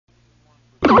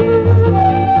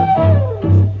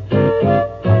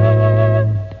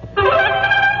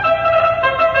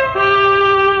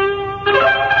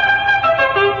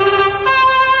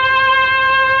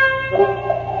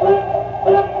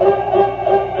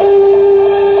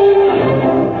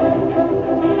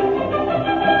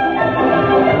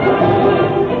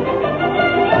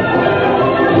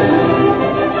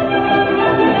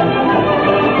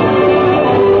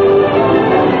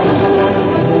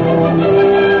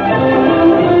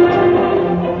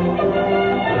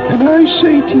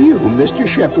Mr.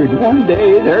 Shepherd, one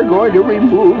day they're going to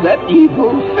remove that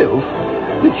evil filth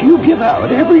that you give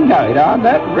out every night on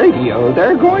that radio.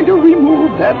 They're going to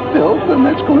remove that filth, and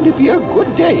that's going to be a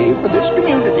good day for this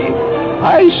community.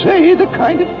 I say the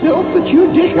kind of filth that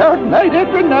you dish out night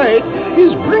after night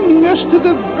is bringing us to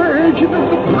the verge and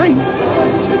of the brink.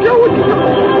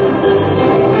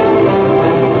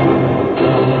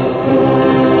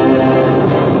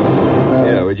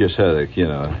 Yeah, we just had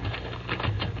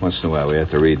once in a while we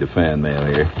have to read the fan mail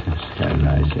here. It's kind of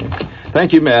nice here.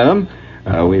 Thank you, madam.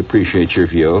 We appreciate your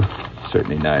view.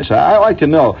 Certainly nice. I like to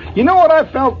know. You know what I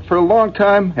felt for a long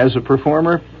time as a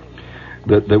performer?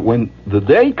 That when the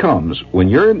day comes when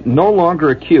you're no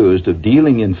longer accused of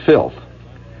dealing in filth,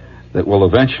 that will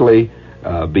eventually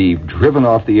be driven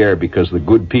off the air because the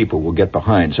good people will get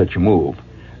behind such a move.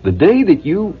 The day that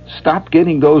you stop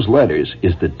getting those letters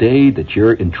is the day that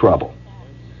you're in trouble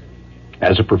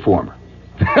as a performer.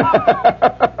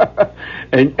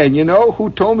 and you know who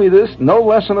told me this? No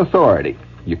less an authority.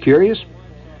 You curious?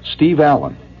 Steve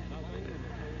Allen.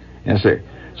 Yes, sir.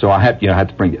 So I had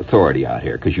to bring the authority out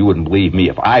here because you wouldn't believe me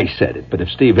if I said it. But if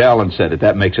Steve Allen said it,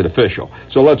 that makes it official.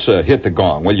 So let's hit the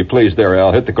gong. Will you please there,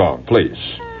 Al? Hit the gong, please.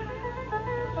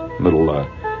 Little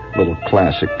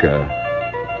classic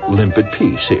limpid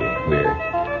piece here we're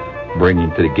bringing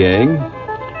to the gang.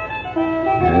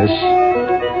 Yes.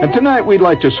 And tonight we'd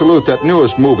like to salute that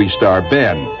newest movie star,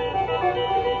 Ben.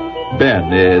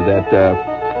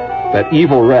 That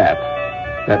evil rat.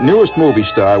 That newest movie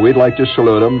star, we'd like to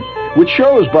salute him, which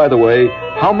shows, by the way,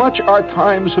 how much our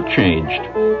times have changed.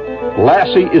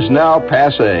 Lassie is now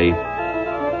passé.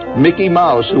 Mickey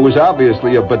Mouse, who was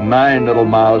obviously a benign little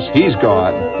mouse, he's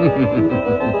gone.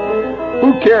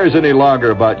 Who cares any longer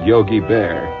about Yogi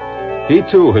Bear? He,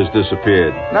 too, has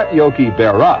disappeared. Not Yogi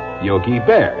Berra, Yogi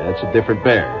Bear. That's a different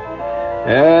bear.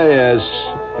 Yes.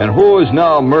 And who is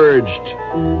now merged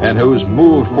and who's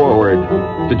moved forward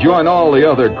to join all the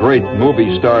other great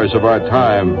movie stars of our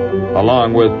time,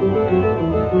 along with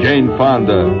Jane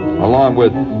Fonda, along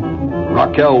with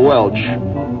Raquel Welch,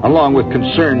 along with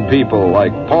concerned people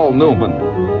like Paul Newman.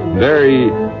 There he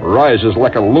rises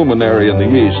like a luminary in the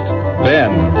East.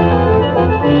 Ben.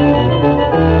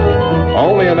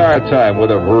 Only in our time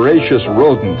would a voracious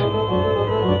rodent,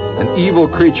 an evil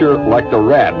creature like the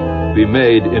rat, be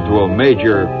made into a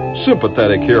major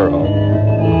sympathetic hero.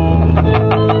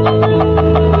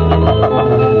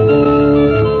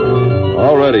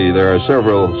 Already there are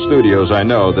several studios I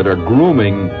know that are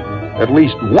grooming at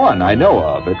least one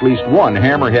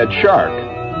hammerhead shark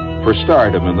for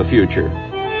stardom in the future.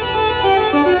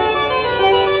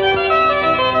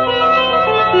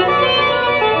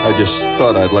 I just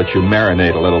thought I'd let you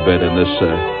marinate a little bit in this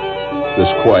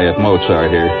quiet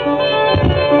Mozart here.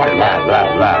 La, la,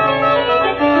 la.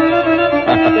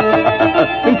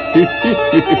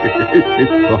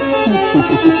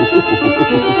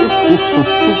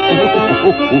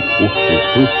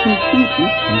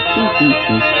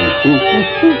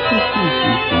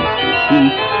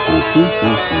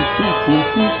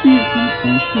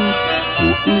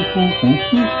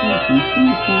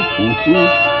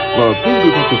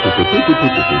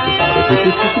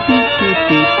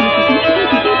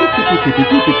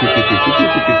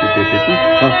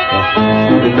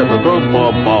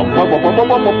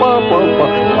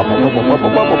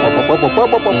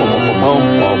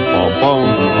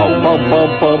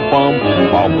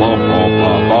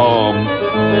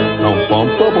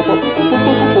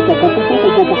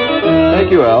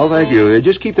 Thank you, Al. Thank you.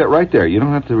 Just keep that right there. You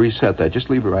don't have to reset that. Just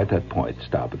leave it right at that point.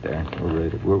 Stop it there.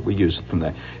 We use it from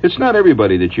there. It's not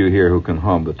everybody that you hear who can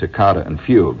hum the toccata and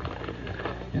fugue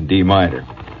in D minor.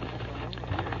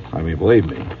 I mean, believe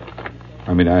me.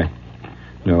 I mean,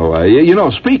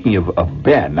 speaking of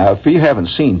Ben, now, if you haven't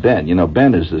seen Ben,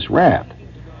 Ben is this rat.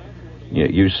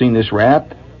 You've seen this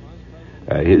rat?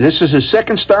 This is his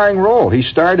second starring role. He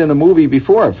starred in a movie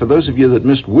before. For those of you that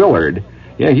missed Willard,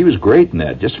 yeah, he was great in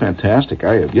that. Just fantastic.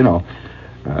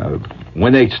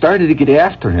 When they started to get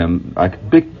after him, I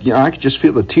could just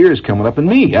feel the tears coming up in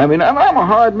me. I mean, I'm a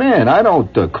hard man. I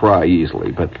don't cry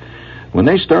easily, but when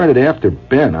they started after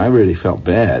Ben, I really felt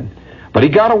bad. But he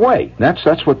got away.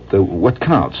 That's what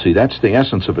counts. See, that's the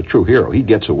essence of a true hero. He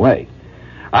gets away.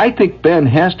 I think Ben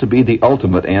has to be the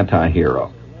ultimate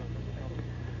anti-hero.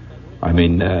 I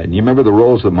mean, you remember the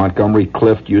roles that Montgomery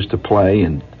Clift used to play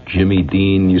and Jimmy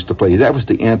Dean used to play? That was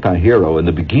the anti-hero in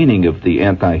the beginning of the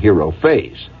anti-hero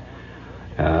phase.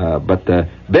 But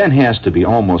Ben has to be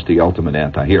almost the ultimate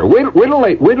anti-hero. Wait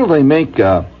till they make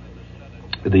the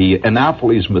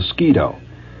Anopheles mosquito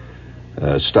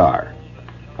star.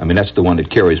 I mean, that's the one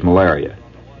that carries malaria.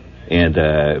 And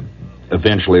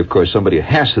eventually, of course, somebody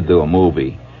has to do a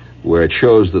movie where it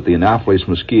shows that the Anopheles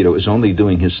mosquito is only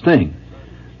doing his thing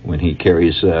when he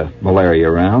carries malaria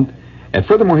around. And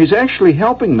furthermore, he's actually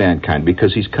helping mankind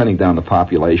because he's cutting down the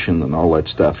population and all that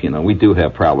stuff. You know, we do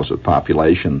have problems with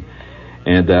population.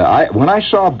 And when I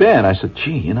saw Ben, I said,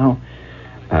 gee,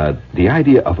 the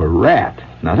idea of a rat,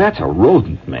 now that's a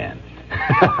rodent, man.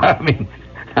 I mean,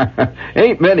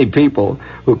 ain't many people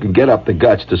who can get up the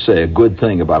guts to say a good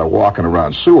thing about a walking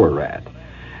around sewer rat.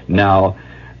 Now,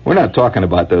 we're not talking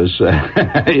about those.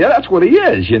 Yeah, that's what he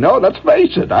is. Let's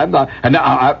face it. I'm not. And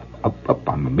now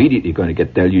I'm immediately going to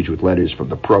get deluged with letters from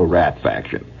the pro-rat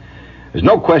faction. There's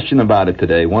no question about it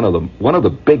today. One of the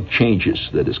big changes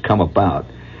that has come about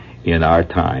in our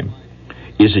time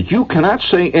is that you cannot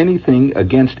say anything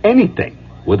against anything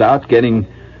without getting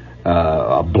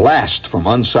a blast from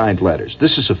unsigned letters.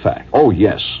 This is a fact. Oh,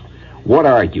 yes. What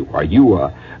are you? Are you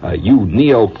you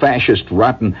neo-fascist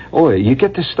rotten? Oh, you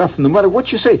get this stuff from the mother.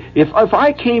 What you say? If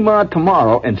I came on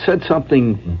tomorrow and said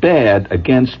something bad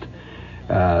against,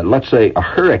 let's say, a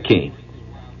Hurricane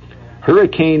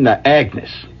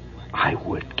Agnes, I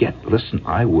would get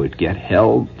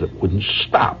hell that wouldn't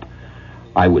stop.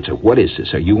 I would say, what is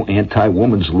this? Are you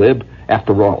anti-woman's lib?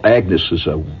 After all, Agnes is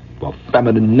a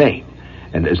feminine name.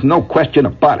 And there's no question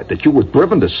about it that you were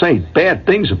driven to say bad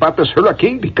things about this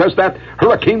hurricane because that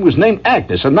hurricane was named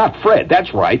Agnes and not Fred.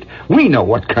 That's right. We know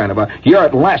what kind of a... Here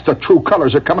at last the true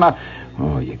colors are coming out.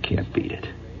 Oh, you can't beat it.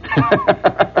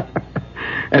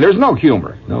 And there's no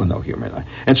humor. No humor.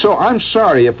 And so I'm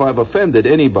sorry if I've offended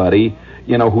anybody,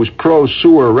 who's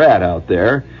pro-sewer rat out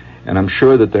there. And I'm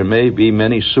sure that there may be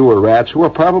many sewer rats who are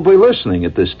probably listening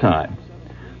at this time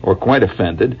or quite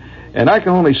offended. And I can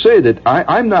only say that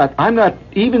I'm not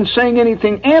even saying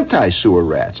anything anti-sewer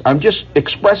rats. I'm just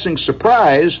expressing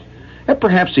surprise and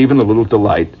perhaps even a little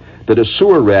delight that a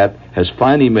sewer rat has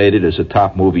finally made it as a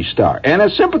top movie star, and a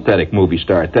sympathetic movie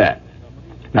star at that.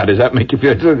 Now, does that make you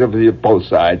feel both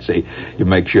sides? See, you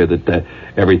make sure that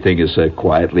everything is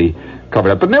quietly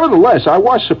covered up. But nevertheless, I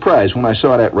was surprised when I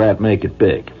saw that rat make it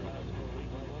big.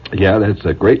 Yeah, that's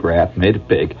a great rat, made it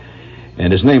big.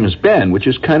 And his name is Ben, which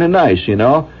is kind of nice,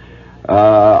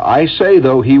 I say,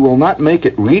 though, he will not make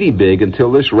it really big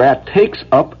until this rat takes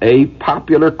up a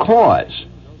popular cause.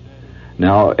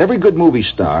 Now, every good movie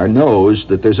star knows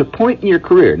that there's a point in your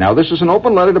career. Now, this is an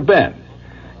open letter to Ben.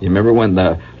 You remember when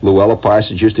Luella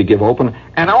Parsons used to give an open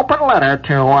letter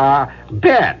to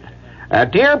Ben.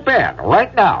 Dear Ben,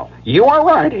 right now, you are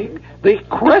riding the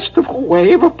crest of a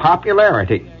wave of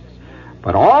popularity.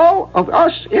 But all of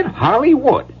us in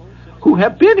Hollywood who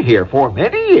have been here for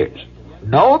many years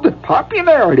know that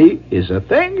popularity is a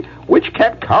thing which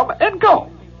can come and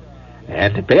go.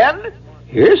 And Ben,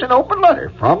 here's an open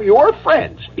letter from your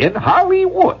friends in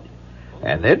Hollywood.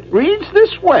 And it reads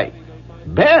this way.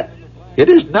 Ben, it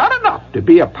is not enough to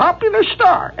be a popular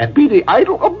star and be the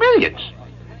idol of millions.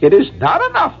 It is not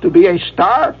enough to be a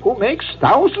star who makes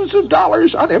thousands of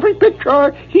dollars on every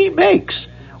picture he makes.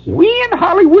 We in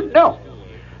Hollywood know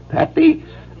that the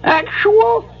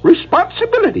actual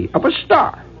responsibility of a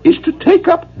star is to take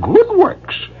up good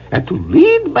works and to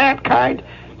lead mankind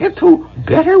into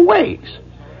better ways.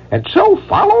 And so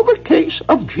follow the case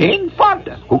of Jane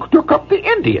Fonda, who took up the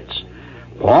Indians,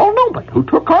 Paul Newman, who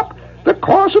took up the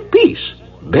cause of peace.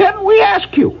 Ben, we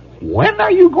ask you, when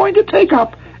are you going to take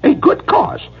up a good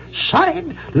cause?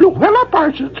 Signed, Luella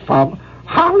Parsons from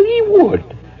Hollywood.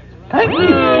 Thank you.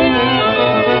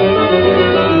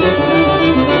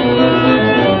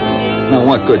 Now,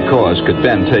 what good cause could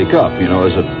Ben take up,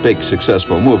 as a big,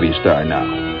 successful movie star now?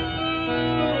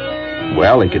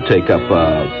 Well, he could take up,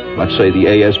 let's say, the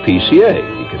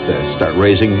ASPCA. He could start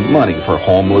raising money for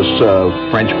homeless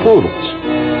French poodles.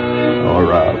 Or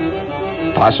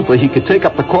possibly he could take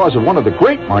up the cause of one of the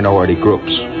great minority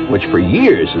groups, which for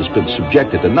years has been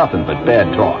subjected to nothing but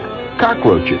bad talk.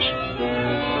 Cockroaches.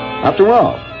 After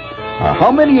all,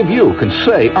 how many of you can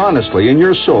say honestly in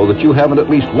your soul that you haven't at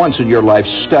least once in your life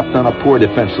stepped on a poor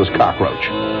defenseless cockroach?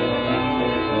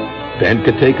 Ben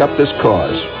could take up this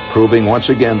cause, proving once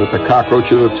again that the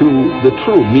cockroach are the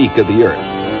true meek of the earth.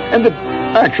 And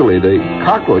Actually, the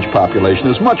cockroach population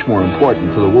is much more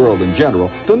important to the world in general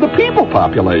than the people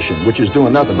population, which is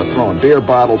doing nothing but throwing beer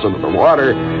bottles into the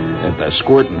water and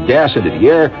squirting gas into the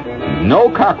air. No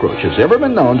cockroach has ever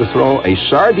been known to throw a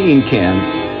sardine can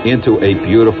into a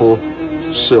beautiful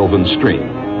sylvan stream.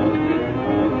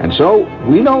 And so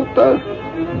we don't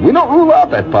rule out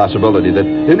that possibility that,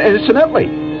 and incidentally,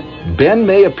 Ben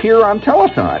may appear on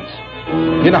telethons.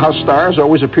 You know how stars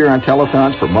always appear on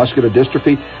telethons for muscular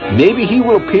dystrophy? Maybe he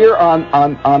will appear on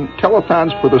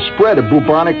telethons for the spread of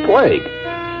bubonic plague,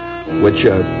 which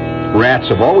rats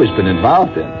have always been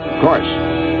involved in, of course.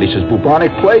 He says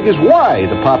bubonic plague is why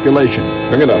the population.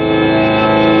 Bring it up.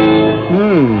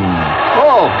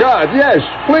 Oh, God, yes,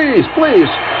 please.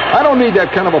 I don't need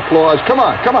that kind of applause. Come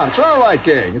on. It's all right,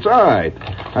 gang. It's all right.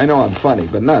 I know I'm funny,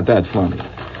 but not that funny.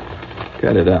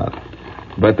 Cut it out.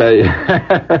 But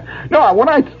no, when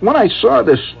I saw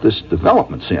this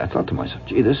development, see, I thought to myself,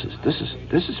 gee, this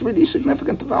is really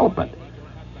significant development.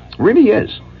 It really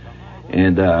is.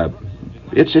 And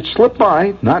it's slipped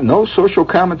by. No social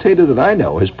commentator that I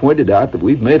know has pointed out that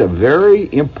we've made a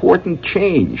very important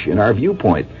change in our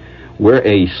viewpoint, where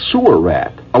a sewer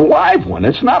rat, a live one,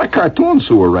 it's not a cartoon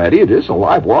sewer rat, it is a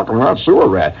live walking around sewer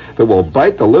rat that will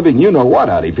bite the living you-know-what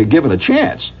out if you're given a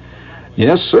chance.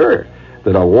 Yes, sir.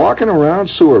 That a walking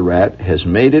around sewer rat has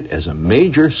made it as a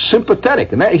major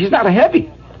sympathetic, and he's not a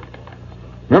heavy.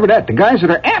 Remember that, the guys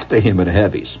that are after him are the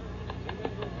heavies.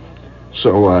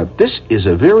 So this is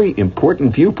a very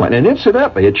important viewpoint, and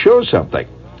incidentally, it shows something.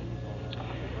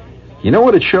 You know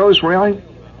what it shows, really?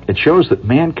 It shows that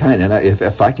mankind, and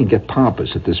if I can get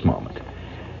pompous at this moment,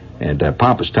 and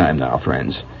pompous time now,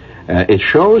 friends, it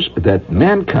shows that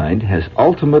mankind has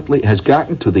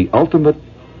gotten to the ultimate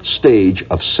stage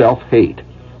of self-hate,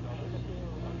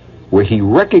 where he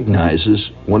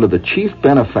recognizes one of the chief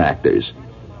benefactors,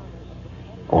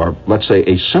 or let's say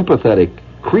a sympathetic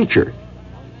creature,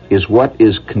 is what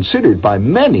is considered by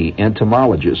many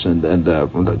entomologists, and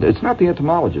it's not the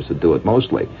entomologists that do it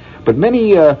mostly, but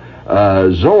many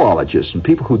zoologists and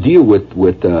people who deal with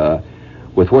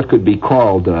what could be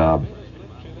called,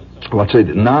 let's say,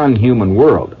 the non-human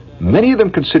world. Many of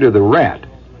them consider the rat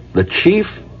the chief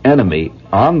enemy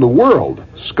on the world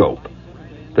scope,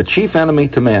 the chief enemy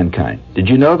to mankind. Did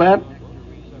you know that?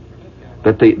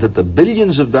 That the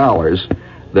billions of dollars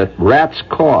that rats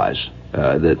cause,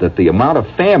 that the amount of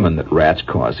famine that rats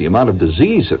cause, the amount of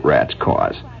disease that rats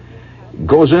cause,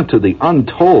 goes into the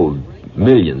untold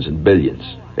millions and billions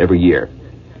every year.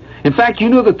 In fact, you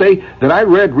know that I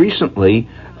read recently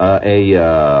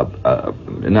now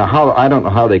I don't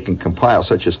know how they can compile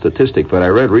such a statistic, but I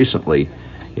read recently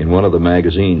in one of the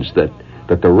magazines that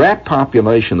the rat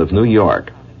population of New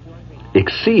York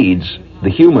exceeds the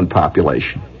human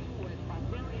population.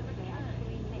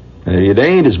 It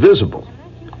ain't as visible,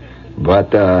 but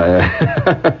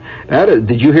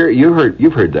did you hear?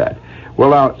 You've heard that.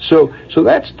 Well, so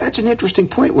that's an interesting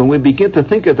point when we begin to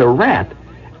think of the rat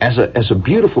as a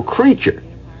beautiful creature.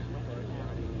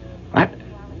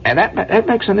 And that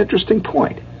makes an interesting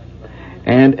point.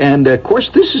 And of course,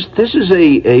 this is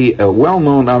a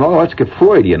well-known. Now, let's get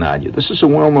Freudian on you. This is a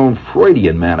well-known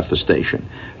Freudian manifestation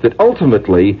that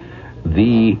ultimately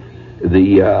the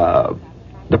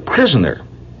prisoner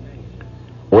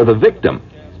or the victim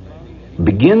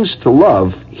begins to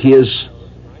love his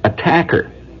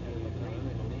attacker.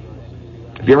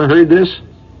 Have you ever heard this?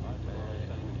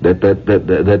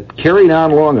 That carried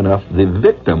on long enough, the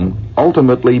victim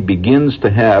ultimately begins to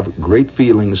have great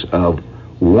feelings of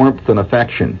warmth and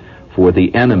affection for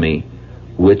the enemy,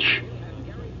 which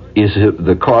is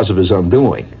the cause of his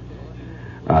undoing.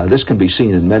 This can be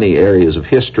seen in many areas of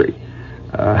history.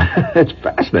 It's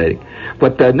fascinating.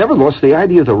 But nevertheless, the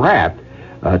idea of the rat,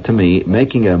 to me,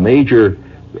 making a major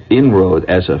inroad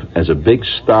as a big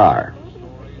star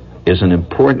is an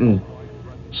important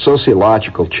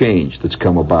sociological change that's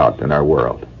come about in our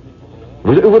world.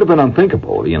 It would have been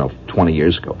unthinkable, 20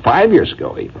 years ago, 5 years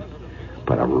ago even.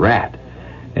 But a rat.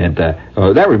 And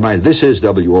that reminds, this is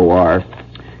WOR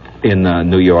in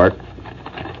New York.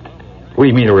 What do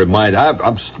you mean to remind?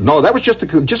 No, that was just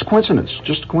coincidence.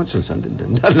 Just coincidence.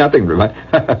 Nothing remind.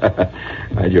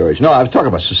 Hi, George. No, I was talking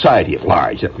about society at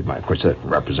large. Of course, that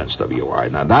represents WOR.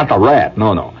 Not the rat.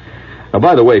 No. Now,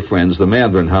 by the way, friends, the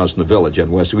Mandarin House in the Village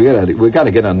on West, we got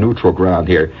to get on neutral ground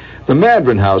here. The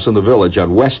Mandarin House in the Village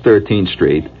on West 13th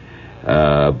Street,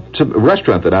 it's a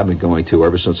restaurant that I've been going to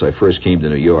ever since I first came to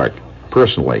New York,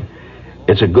 personally.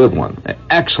 It's a good one.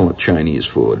 Excellent Chinese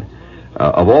food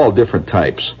of all different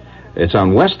types. It's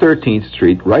on West 13th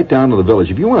Street, right down to the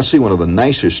village. If you want to see one of the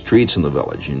nicer streets in the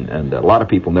village, and a lot of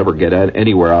people never get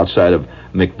anywhere outside of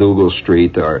McDougal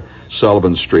Street or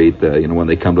Sullivan Street, when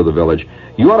they come to the village,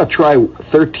 you ought to try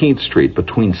 13th Street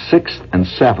between 6th and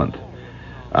 7th.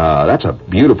 That's a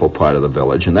beautiful part of the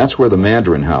village, and that's where the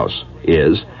Mandarin House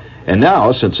is. And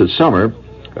now, since it's summer,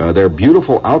 their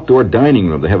beautiful outdoor dining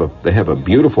room. They have a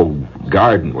beautiful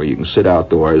garden where you can sit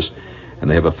outdoors. And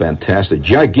they have a fantastic,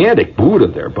 gigantic Buddha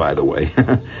there, by the way.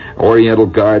 Oriental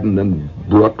garden and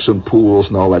brooks and pools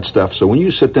and all that stuff. So when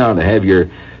you sit down to have your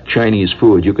Chinese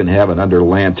food, you can have it under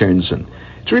lanterns, and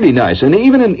it's really nice. And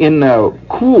even in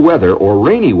cool weather or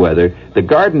rainy weather, the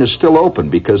garden is still open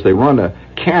because they run a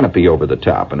canopy over the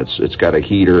top, and it's got a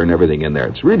heater and everything in there.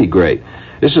 It's really great.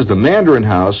 This is the Mandarin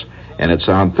House, and it's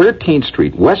on 13th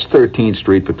Street, West 13th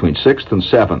Street, between 6th and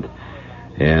 7th.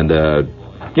 And,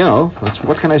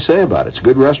 what can I say about it? It's a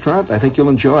good restaurant. I think you'll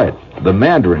enjoy it. The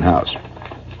Mandarin House.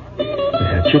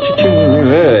 It's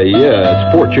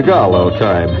Portugallo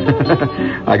time.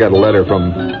 I got a letter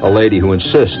from a lady who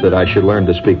insists that I should learn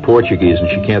to speak Portuguese, and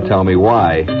she can't tell me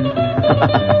why.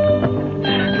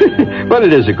 But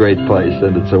it is a great place,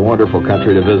 and it's a wonderful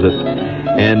country to visit.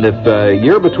 And if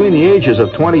you're between the ages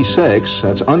of 26,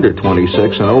 that's under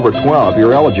 26, and over 12,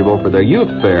 you're eligible for their youth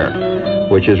fair,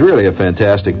 which is really a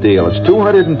fantastic deal. It's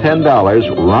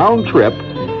 $210 round trip,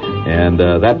 and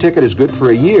that ticket is good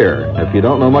for a year. If you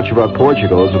don't know much about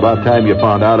Portugal, it's about time you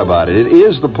found out about it. It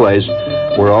is the place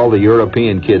where all the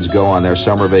European kids go on their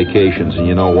summer vacations, and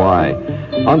you know why.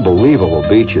 Unbelievable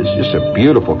beaches, just a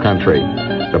beautiful country.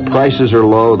 The prices are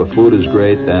low, the food is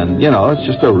great, and, it's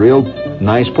just a real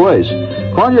nice place.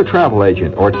 Call your travel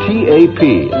agent, or TAP,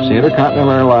 it's the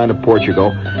Intercontinental Airline of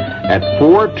Portugal, at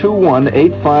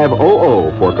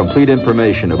 421-8500 for complete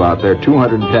information about their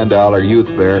 $210 youth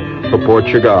fare for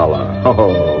Portugal.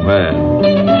 Oh, man.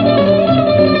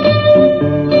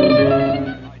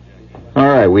 All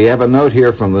right, we have a note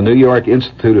here from the New York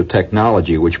Institute of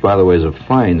Technology, which, by the way, is a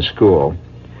fine school.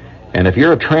 And if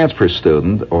you're a transfer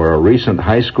student or a recent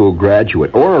high school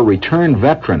graduate or a returned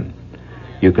veteran,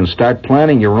 you can start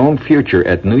planning your own future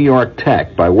at New York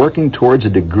Tech by working towards a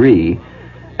degree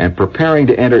and preparing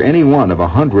to enter any one of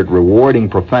 100 rewarding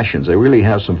professions. They really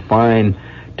have some fine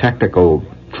technical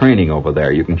training over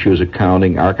there. You can choose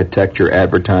accounting, architecture,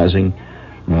 advertising,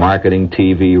 marketing,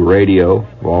 TV, radio,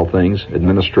 of all things,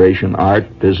 administration,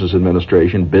 art, business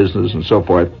administration, business, and so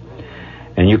forth.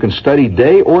 And you can study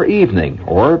day or evening,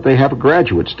 or they have a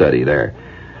graduate study there.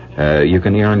 You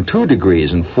can earn 2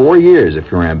 degrees in 4 years if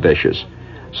you're ambitious.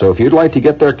 So if you'd like to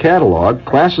get their catalog,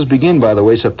 classes begin, by the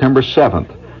way, September 7th.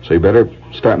 So you better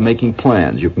start making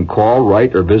plans. You can call,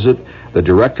 write, or visit the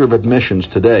Director of Admissions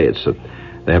today.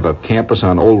 They have a campus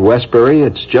on Old Westbury.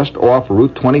 It's just off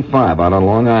Route 25 out on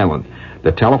Long Island.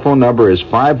 The telephone number is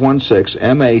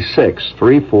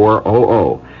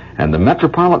 516-MA6-3400. And the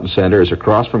Metropolitan Center is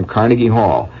across from Carnegie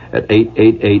Hall at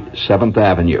 888 7th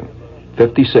Avenue,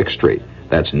 56th Street.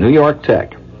 That's New York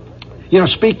Tech.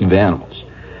 Speaking of animals,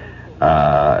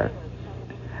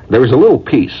 there was a little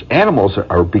piece. Animals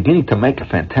are beginning to make a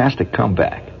fantastic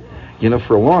comeback.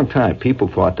 For a long time, people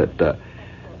thought that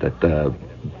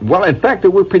in fact,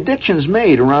 there were predictions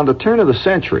made around the turn of the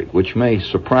century, which may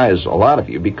surprise a lot of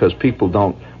you because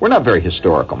we're not very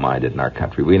historical minded in our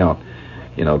country. We don't,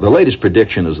 the latest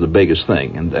prediction is the biggest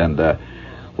thing, and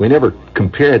we never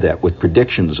compare that with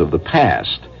predictions of the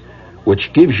past,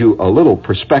 which gives you a little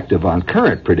perspective on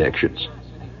current predictions.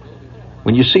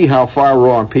 When you see how far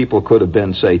wrong people could have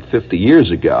been, say, 50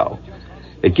 years ago,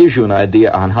 it gives you an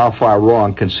idea on how far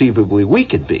wrong conceivably we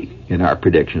could be in our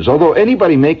predictions. Although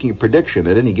anybody making a prediction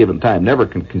at any given time never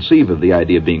can conceive of the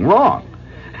idea of being wrong,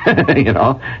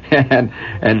 and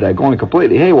going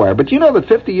completely haywire. But that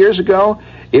 50 years ago,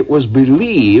 it was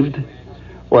believed,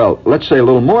 well, let's say a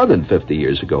little more than 50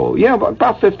 years ago. Yeah,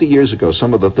 about 50 years ago,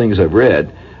 some of the things I've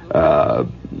read,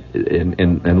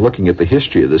 in looking at the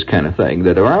history of this kind of thing,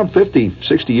 that around 50,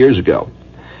 60 years ago,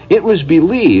 it was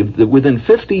believed that within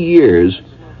 50 years,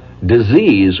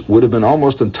 disease would have been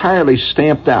almost entirely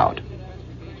stamped out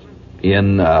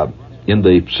in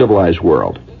the civilized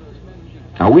world.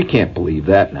 Now, we can't believe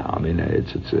that now. I mean, and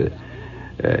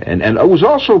it was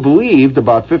also believed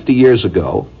about 50 years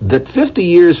ago that 50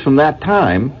 years from that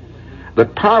time,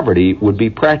 that poverty would be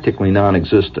practically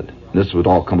non-existent. This would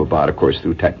all come about, of course,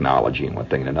 through technology and one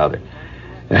thing and another.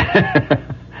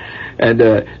 And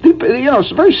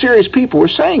some very serious people were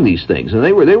saying these things, and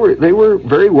they were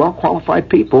very well qualified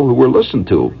people who were listened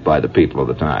to by the people of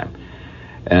the time.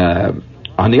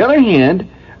 On the other hand,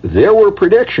 there were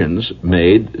predictions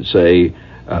made, say,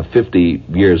 50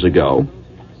 years ago,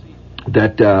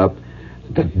 that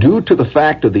that due to the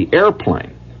fact of the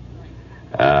airplane,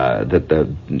 that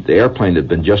the airplane had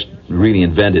been just really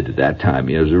invented at that time,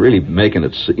 it was really making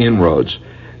its inroads,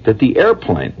 that the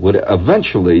airplane would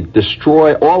eventually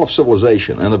destroy all of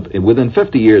civilization, and within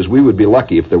 50 years we would be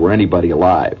lucky if there were anybody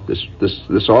alive.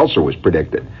 This also was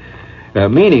predicted,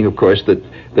 meaning, of course,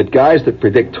 that guys that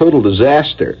predict total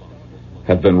disaster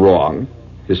have been wrong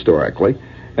historically,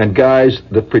 and guys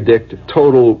that predict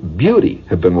total beauty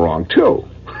have been wrong too.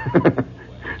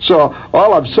 So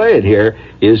all I'm saying here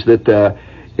is that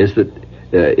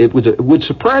it would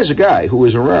surprise a guy who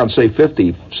was around, say,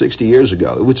 50, 60 years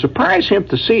ago. It would surprise him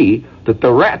to see that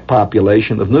the rat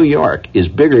population of New York is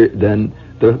bigger than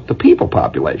the people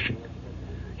population.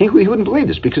 He wouldn't believe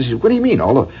this because, what do you mean?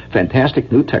 All the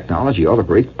fantastic new technology, all the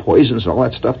great poisons, all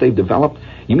that stuff they've developed.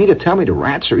 You mean to tell me the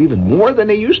rats are even more than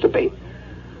they used to be?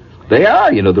 They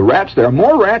are, the rats. There are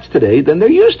more rats today than there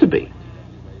used to be.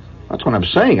 That's what I'm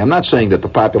saying. I'm not saying that the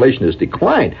population has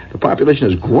declined. The population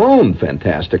has grown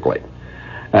fantastically.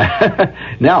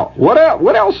 Now, what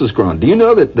else has grown? Do you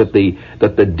know that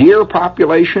the deer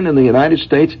population in the United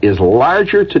States is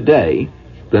larger today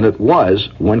than it was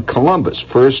when Columbus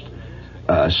first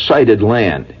sighted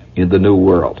land in the New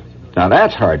World? Now,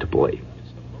 that's hard to believe.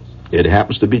 It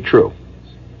happens to be true.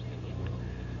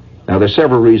 Now, there's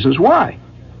several reasons why.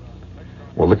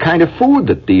 Well, the kind of food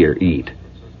that deer eat,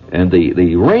 and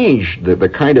the range, the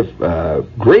kind of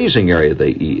grazing area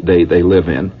they live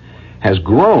in, has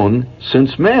grown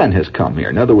since man has come here.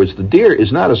 In other words, the deer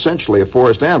is not essentially a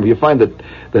forest animal. You find that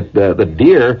the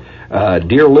deer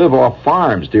live off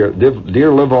farms. Deer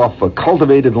live off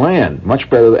cultivated land much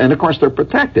better, and of course they're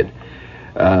protected.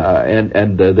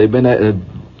 They've been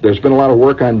there's been a lot of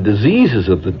work on diseases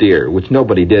of the deer, which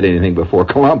nobody did anything before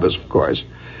Columbus, of course.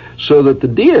 So that the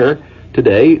deer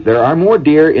today, there are more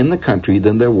deer in the country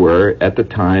than there were at the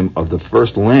time of the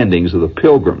first landings of the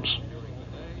Pilgrims.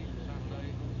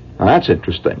 Now, that's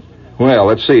interesting. Well,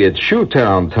 let's see. It's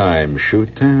Shoetown time.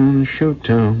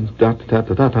 Shoetown,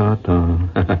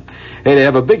 da-da-da-da-da-da. Hey, they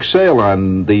have a big sale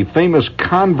on the famous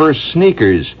Converse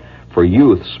sneakers for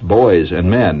youths, boys, and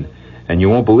men. And you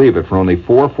won't believe it, for only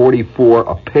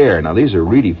 $4.44 a pair. Now, these are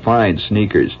really fine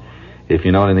sneakers. If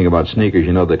you know anything about sneakers,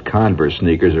 you know that Converse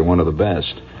sneakers are one of the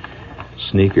best.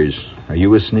 Sneakers. Are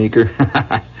you a sneaker?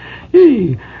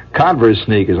 Converse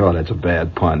sneakers. Oh, that's a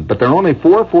bad pun. But they're only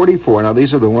 $4.44. Now,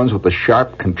 these are the ones with the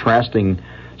sharp, contrasting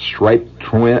striped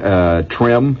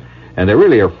trim, and they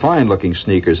really are fine-looking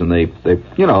sneakers. And they're the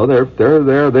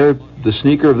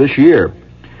sneaker of this year.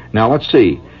 Now, let's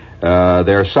see.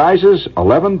 Their sizes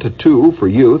 11 to 2 for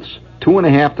youths,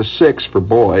 2.5 to 6 for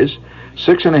boys,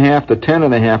 6.5 to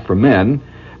 10.5 for men.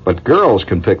 But girls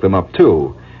can pick them up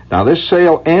too. Now, this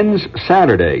sale ends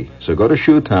Saturday, so go to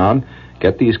Shoetown,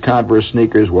 get these Converse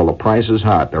sneakers while the price is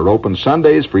hot. They're open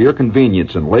Sundays for your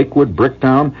convenience in Lakewood,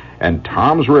 Bricktown, and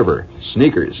Toms River.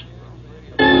 Sneakers.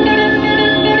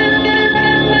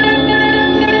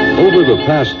 Over the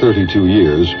past 32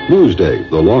 years, Newsday,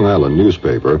 the Long Island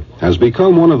newspaper, has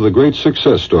become one of the great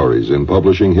success stories in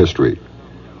publishing history.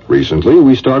 Recently,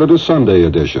 we started a Sunday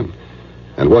edition.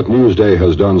 And what Newsday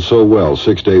has done so well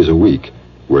 6 days a week,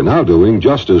 we're now doing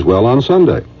just as well on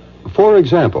Sunday. For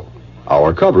example,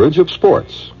 our coverage of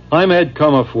sports. I'm Ed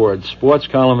Comerford, sports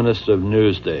columnist of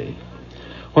Newsday.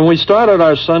 When we started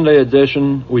our Sunday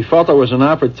edition, we felt there was an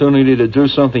opportunity to do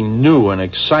something new and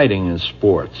exciting in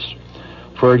sports.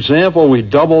 For example, we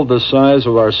doubled the size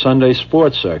of our Sunday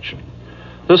sports section.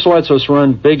 This lets us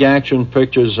run big action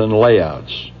pictures and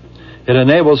layouts. It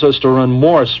enables us to run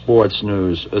more sports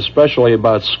news, especially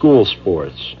about school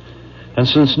sports. And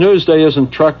since Newsday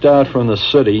isn't trucked out from the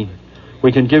city,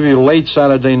 we can give you late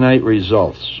Saturday night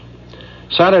results.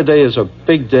 Saturday is a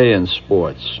big day in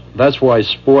sports. That's why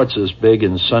sports is big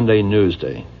in Sunday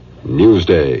Newsday.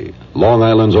 Newsday, Long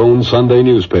Island's own Sunday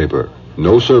newspaper.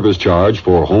 No service charge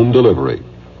for home delivery.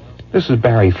 This is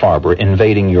Barry Farber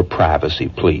invading your privacy,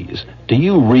 please. Do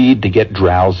you read to get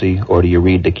drowsy, or do you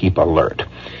read to keep alert?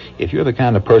 If you're the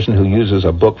kind of person who uses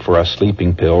a book for a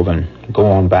sleeping pill, then go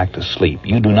on back to sleep.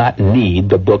 You do not need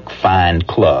the Book Find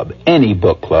Club. Any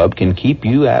book club can keep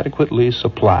you adequately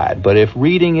supplied. But if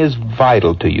reading is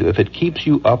vital to you, if it keeps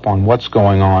you up on what's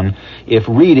going on, if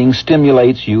reading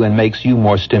stimulates you and makes you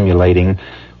more stimulating,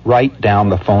 write down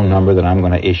the phone number that I'm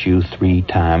going to issue 3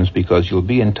 times, because you'll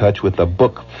be in touch with the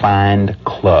Book Find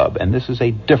Club. And this is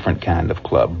a different kind of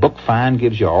club. Book Find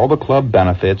gives you all the club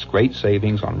benefits, great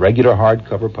savings on regular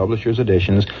hardcover publisher's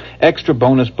editions, extra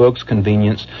bonus books,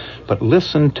 convenience. But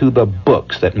listen to the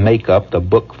books that make up the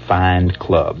Book Find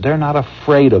Club. They're not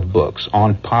afraid of books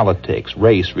on politics,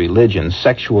 race, religion,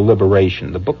 sexual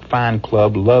liberation. The Book Find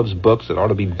Club loves books that ought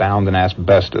to be bound in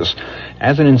asbestos.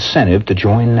 As an incentive to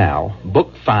join now,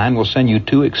 Book Find will send you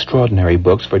 2 extraordinary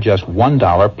books for just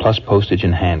 $1 plus postage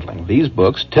and handling. These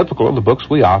books, typical of the books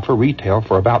we offer, retail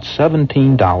for about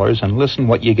 $17, and listen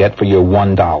what you get for your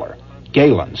 $1.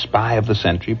 Galen, Spy of the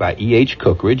Century by E.H.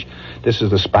 Cookridge. This is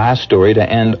the spy story to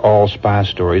end all spy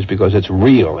stories, because it's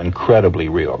real, incredibly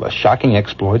real. The shocking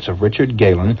exploits of Richard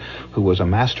Galen, who was a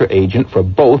master agent for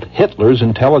both Hitler's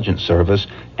intelligence service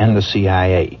and the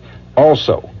CIA.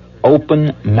 Also,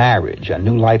 Open Marriage, a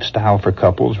new lifestyle for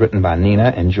couples, written by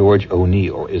Nina and George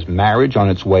O'Neill. Is marriage on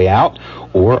its way out,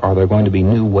 or are there going to be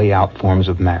new way out forms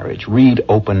of marriage? Read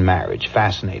Open Marriage.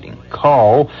 Fascinating.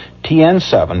 Call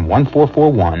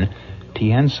TN7-1441,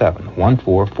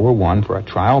 TN7-1441 for a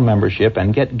trial membership,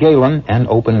 and get Galen and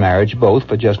Open Marriage both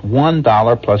for just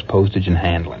 $1 plus postage and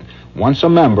handling. Once a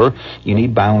member, you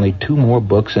need buy only 2 more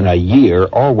books in a year,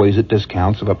 always at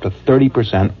discounts of up to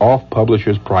 30% off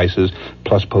publishers' prices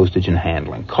plus postage and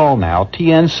handling. Call now,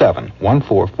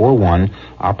 TN7-1441,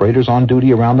 operators on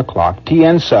duty around the clock,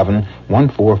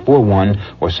 TN7-1441,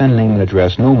 or send name and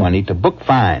address, no money, to Book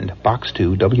Find, Box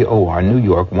 2, WOR, New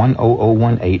York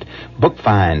 10018. Book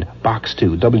Find, Box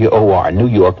 2, WOR, New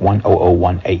York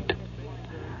 10018.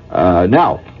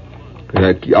 Now,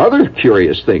 other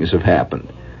curious things have happened.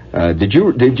 Did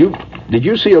you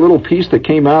see a little piece that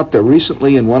came out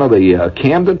recently in one of the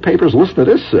Camden papers? Listen to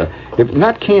this. If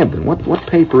not Camden, what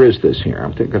paper is this here?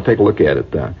 I'm going to take a look at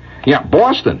it. Yeah,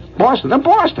 Boston.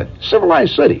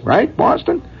 Civilized city, right?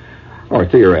 Boston, or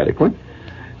theoretically.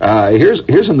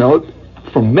 Here's a note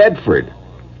from Medford,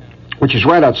 which is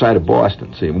right outside of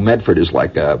Boston. See, Medford is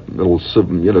like a little,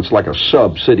 it's like a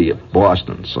sub-city of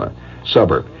Boston's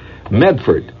suburb.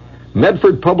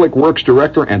 Medford Public Works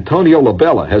Director Antonio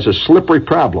Labella has a slippery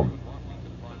problem.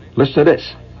 Listen to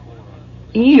this.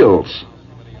 Eels.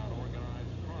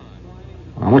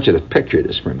 I want you to picture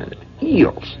this for a minute.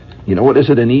 Eels. You know what is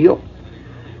it, an eel?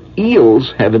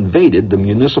 Eels have invaded the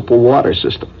municipal water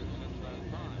system,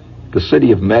 the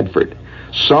city of Medford.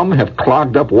 Some have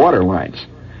clogged up water lines,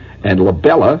 and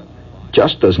Labella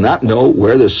just does not know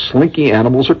where the slinky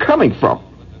animals are coming from.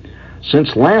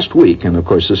 Since last week, and of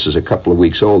course this is a couple of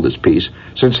weeks old, this piece,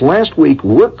 since last week,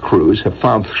 work crews have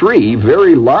found 3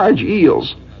 very large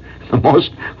eels. The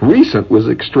most recent was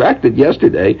extracted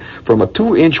yesterday from a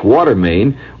 2-inch water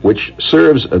main which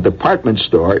serves a department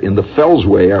store in the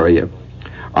Fellsway area.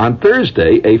 On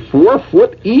Thursday, a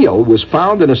 4-foot eel was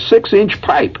found in a 6-inch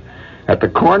pipe at the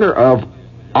corner of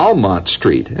Almont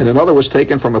Street, and another was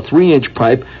taken from a 3-inch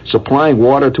pipe supplying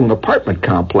water to an apartment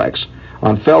complex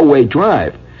on Fellway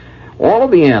Drive. All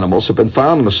of the animals have been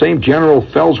found in the same general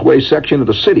Fellsway section of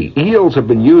the city. Eels have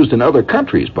been used in other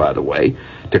countries, by the way,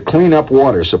 to clean up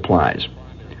water supplies.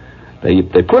 They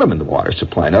put them in the water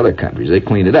supply in other countries. They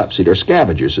clean it up. See, they're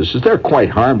scavengers. They're quite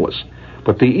harmless.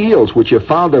 But the eels, which have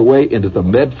found their way into the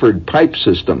Medford pipe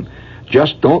system,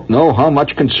 just don't know how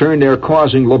much concern they're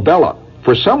causing Labella.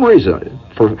 For some reason,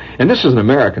 and this is an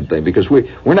American thing, because we're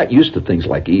not used to things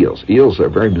like eels. Eels are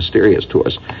very mysterious to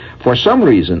us. For some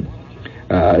reason,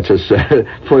 it says,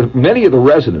 for many of the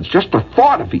residents, just the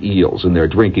thought of eels in their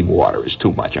drinking water is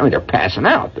too much. I mean, they're passing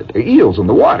out. There are eels in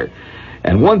the water.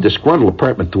 And one disgruntled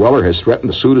apartment dweller has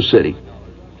threatened to sue the city.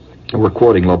 And we're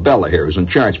quoting Labella here, who's in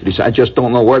charge, but he said, I just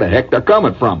don't know where the heck they're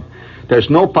coming from. There's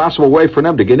no possible way for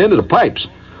them to get into the pipes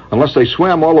unless they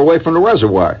swam all the way from the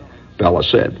reservoir, Bella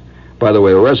said. By the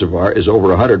way, the reservoir is over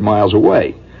 100 miles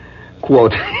away.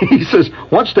 Quote, he says,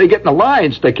 once they get in the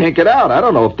lines, they can't get out. I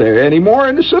don't know if there are any more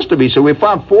in the system. He said, we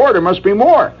found 4, there must be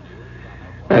more.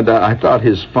 And I thought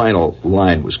his final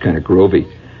line was kind of groovy.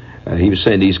 He was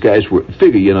saying these guys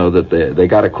figure, that they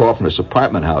got a call from this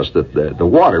apartment house that the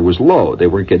water was low. They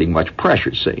weren't getting much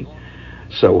pressure, see.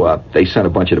 So they sent a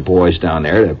bunch of the boys down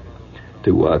there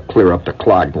to clear up the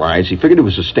clogged lines. He figured it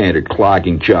was a standard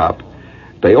clogging job.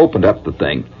 They opened up the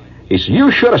thing. He said, you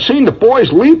should have seen the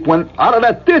boys leap out of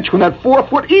that ditch when that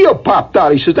 4-foot eel popped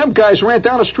out. He says, them guys ran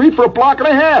down the street for a block and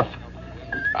a half.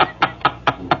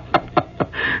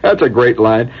 That's a great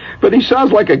line. But he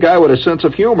sounds like a guy with a sense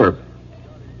of humor.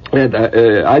 And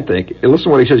I think, listen to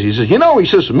what he says. He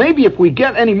says, maybe if we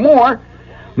get any more,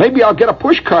 maybe I'll get a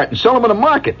push cart and sell them in the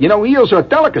market. Eels are a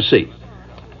delicacy.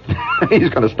 He's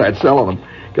going to start selling them.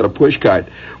 got a push cart.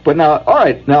 But now, all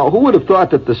right, now who would have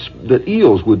thought that that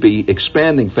eels would be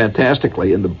expanding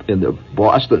fantastically in the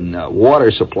Boston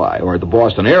water supply, or the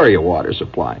Boston area water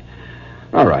supply?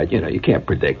 All right, you can't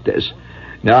predict this.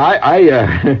 Now,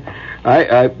 I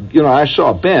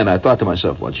saw Ben. I thought to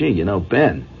myself, well, gee,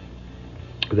 Ben,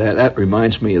 that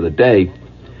reminds me of the day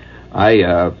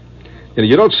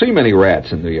you don't see many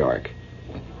rats in New York.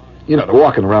 They're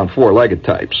walking around four-legged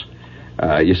types.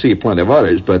 You see plenty of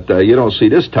others, but you don't see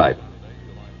this type.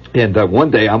 And one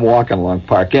day I'm walking along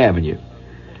Park Avenue.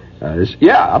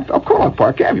 I'm calling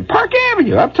Park Avenue. Park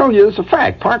Avenue! I'm telling you, this is a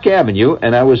fact. Park Avenue,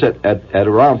 and I was at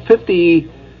around 58th,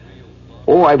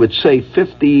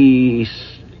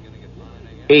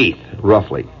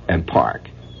 roughly, and Park.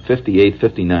 58th,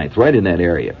 59th, right in that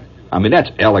area. I mean, that's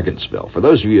Elegantsville. For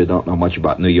those of you who don't know much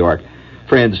about New York,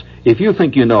 friends, if you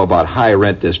think you know about high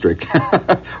rent district,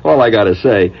 all I got to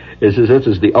say is this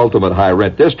is the ultimate high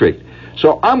rent district.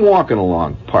 So I'm walking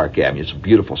along Park Avenue. It's a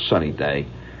beautiful sunny day,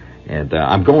 and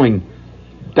I'm going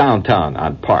downtown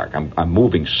on Park. I'm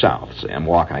moving south. See, I'm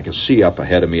walking. I can see up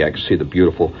ahead of me. I can see the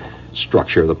beautiful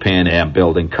structure of the Pan Am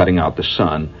building cutting out the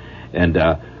sun, and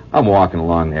I'm walking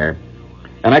along there,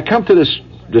 and I come to this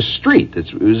street.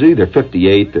 It was either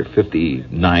 58th or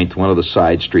 59th, one of the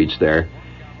side streets there.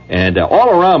 And all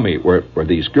around me were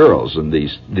these girls and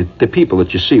the people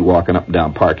that you see walking up and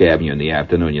down Park Avenue in the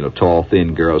afternoon, tall,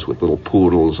 thin girls with little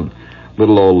poodles and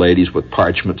little old ladies with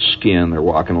parchment skin. They're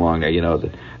walking along there,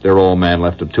 their old man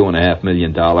left them $2.5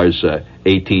 million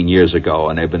 18 years ago,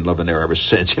 and they've been living there ever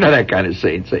since, that kind of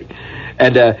scene.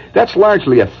 And that's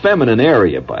largely a feminine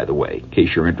area, by the way, in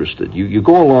case you're interested. You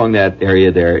go along that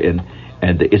area there, and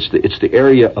it's the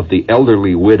area of the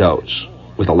elderly widows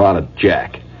with a lot of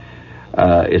jack.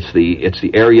 It's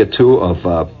the area too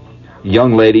of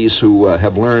young ladies who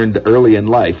have learned early in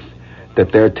life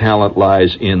that their talent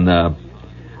lies in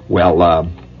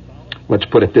let's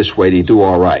put it this way, they do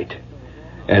all right.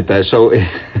 And so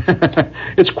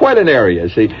it's quite an area,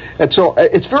 see. And so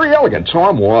it's very elegant. So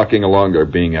I'm walking along there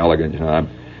being elegant. I'm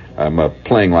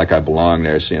playing like I belong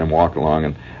there, see. I'm walking along,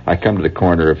 and I come to the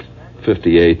corner of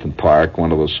 58th and Park,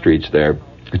 one of those streets there.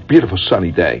 It's a beautiful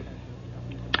sunny day,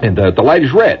 and the light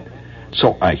is red.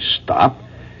 So I stop,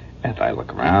 and I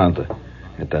look around,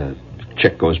 and the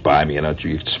chick goes by me,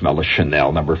 you smell the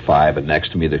Chanel No. 5, and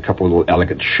next to me there's a couple of little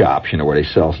elegant shops, where they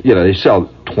sell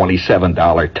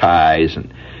 $27 ties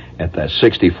and at the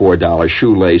 $64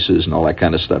 shoelaces and all that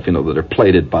kind of stuff, that are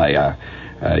plated by,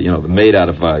 made out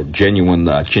of genuine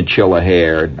chinchilla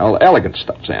hair and all elegant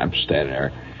stuff. So I'm standing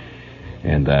there,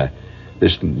 and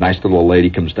this nice little old lady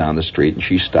comes down the street, and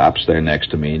she stops there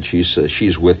next to me, and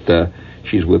she's with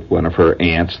one of her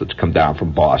aunts that's come down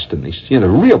from Boston. These,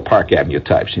 real Park Avenue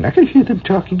types. I can hear them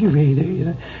talking away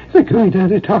there. They're going down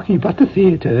there talking about the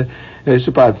theater. It's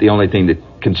about the only thing that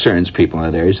concerns people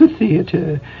in there is the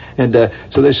theater. And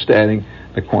so they're standing in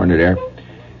the corner there.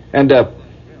 And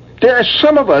there are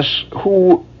some of us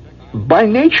who, by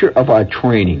nature of our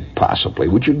training, possibly,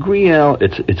 would you agree, Al?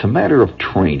 It's a matter of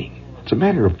training. It's a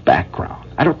matter of background.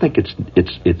 I don't think it's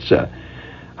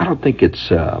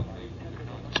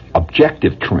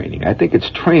objective training. I think it's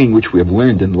training which we have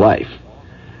learned in life.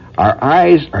 Our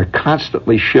eyes are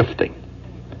constantly shifting,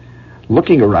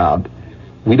 looking around.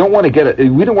 We don't want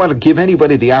to give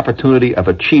anybody the opportunity of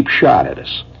a cheap shot at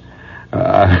us.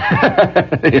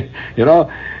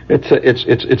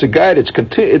 It's a guy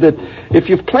that if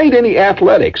you've played any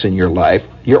athletics in your life,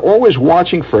 you're always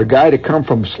watching for a guy to come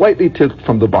from slightly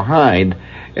from the behind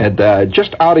and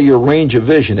just out of your range of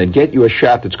vision and get you a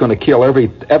shot that's going to kill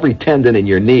every tendon in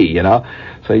your knee,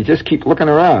 So you just keep looking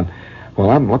around.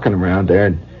 Well, I'm looking around there,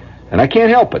 and I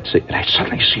can't help but see, and I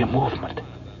suddenly see a movement.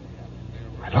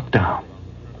 I look down.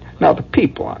 Now, the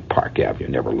people on Park Avenue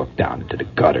never look down into the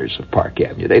gutters of Park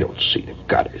Avenue. They don't see the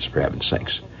gutters, for heaven's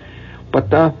sakes.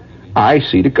 But I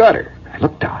see the gutter. I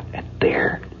look down, and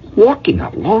they're walking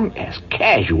along as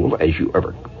casual as you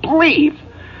ever believe.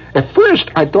 At first,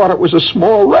 I thought it was a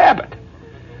small rabbit.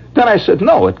 Then I said,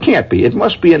 no, it can't be. It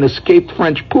must be an escaped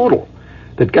French poodle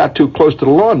that got too close to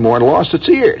the lawnmower and lost its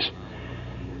ears.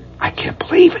 I can't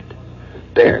believe it.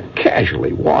 They're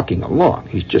casually walking along.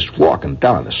 He's just walking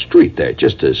down the street there,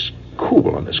 just as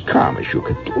cool and as calm as you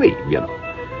could believe,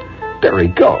 There he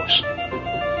goes.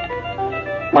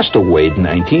 Must have weighed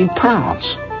 19 pounds.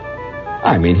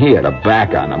 I mean, he had a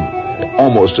back on him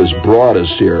almost as broad as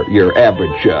your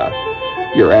average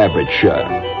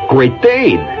Great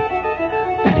Dane.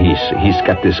 And he's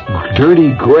got this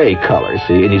dirty gray color,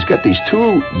 see, and he's got these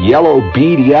two yellow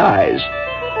beady eyes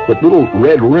with little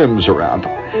red rims around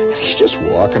them. And he's just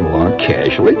walking along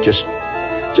casually, just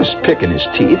just picking his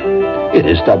teeth. It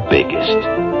is the biggest,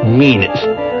 meanest,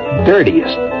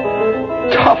 dirtiest,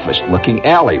 toughest-looking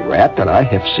alley rat that I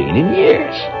have seen in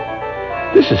years.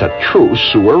 This is a true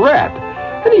sewer rat,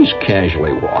 and he's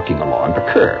casually walking along the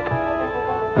curb.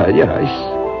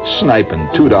 He's sniping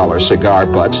 $2 cigar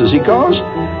butts as he goes.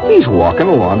 He's walking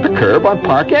along the curb on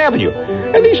Park Avenue.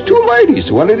 And these two ladies,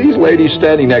 one of these ladies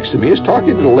standing next to me is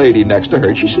talking to the lady next to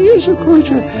her. She says, yes, of course,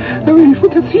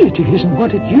 the theater isn't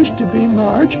what it used to be,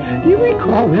 Marge. You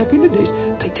recall back in the days,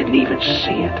 they didn't even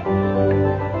see it.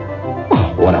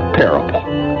 Oh, what a parable.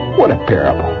 What a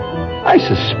parable. I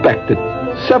suspect that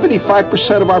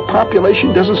 75% of our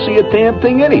population doesn't see a damn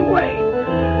thing anyway.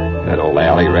 That old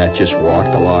alley rat just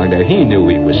walked along there. He knew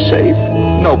he was safe.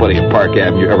 Nobody at Park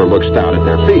Avenue ever looks down at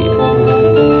their feet.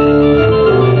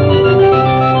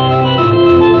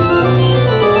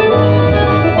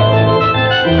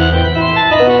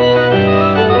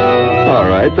 All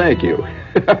right, thank you.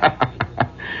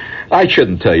 I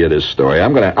shouldn't tell you this story.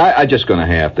 I'm just gonna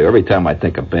have to. Every time I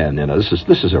think of Ben,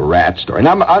 this is a rat story. And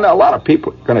I know a lot of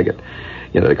people are gonna get,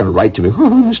 they're gonna write to me, oh,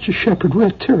 Mr. Shepard,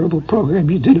 what a terrible program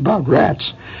you did about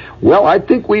rats. Well, I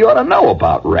think we ought to know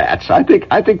about rats. I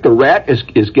think the rat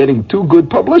is getting too good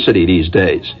publicity these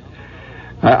days.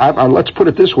 Let's put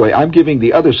it this way. I'm giving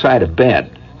the other side of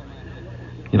Ben.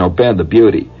 Ben the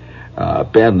beauty.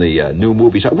 Ben the new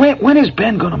movie star. When is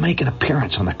Ben going to make an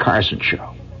appearance on the Carson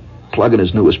Show? Plugging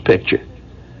his newest picture.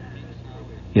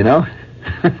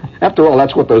 After all,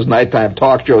 that's what those nighttime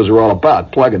talk shows are all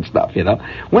about, plugging stuff,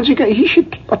 When's he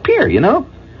should appear, I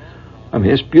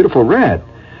mean, it's beautiful rat.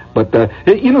 But,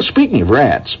 speaking of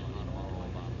rats,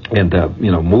 and,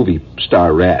 movie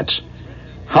star rats,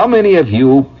 how many of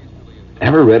you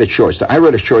ever read a short story? I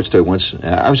read a short story once.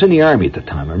 I was in the Army at the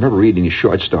time. I remember reading a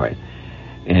short story.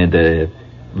 And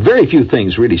very few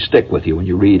things really stick with you when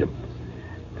you read them.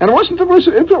 And it wasn't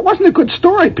a good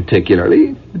story particularly.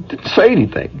 It didn't say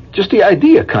anything. Just the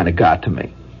idea kind of got to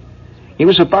me. It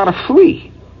was about a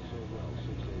flea.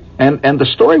 And the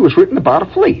story was written about a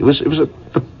flea. It was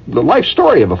the life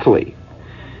story of a flea.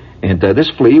 And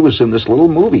this flea was in this little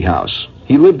movie house.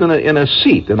 He lived in a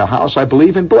seat in a house, I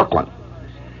believe, in Brooklyn.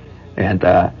 And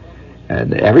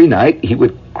every night he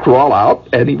would crawl out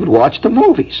and he would watch the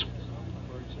movies.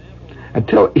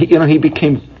 Until, he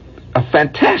became a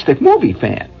fantastic movie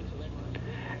fan.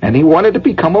 And he wanted to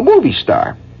become a movie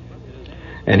star.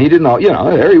 And he didn't know,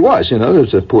 there he was,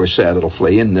 there's a poor sad little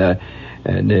flea. And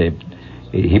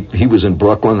he was in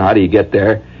Brooklyn. How do you get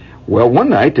there? Well, one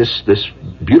night, this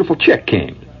beautiful chick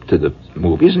came to the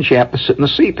movies, and she happened to sit in the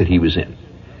seat that he was in.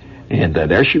 And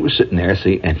there she was sitting there,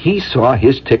 see, and he saw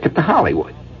his ticket to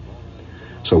Hollywood.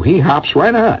 So he hops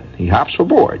right on. He hops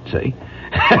aboard, see.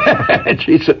 And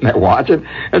she's sitting there watching.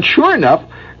 And sure enough,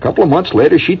 a couple of months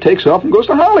later, she takes off and goes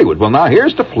to Hollywood. Well, now,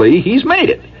 here's the flea. He's made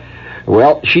it.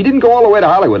 Well, she didn't go all the way to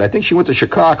Hollywood. I think she went to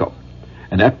Chicago.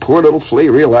 And that poor little flea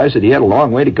realized that he had a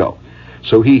long way to go.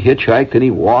 So he hitchhiked and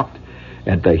he walked.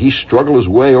 And he struggled his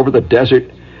way over the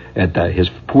desert. And his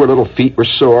poor little feet were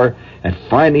sore. And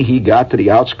finally, he got to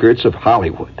the outskirts of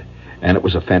Hollywood. And it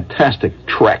was a fantastic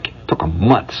trek. It took him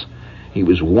months. He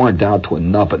was worn down to a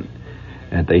nubbin.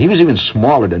 And he was even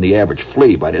smaller than the average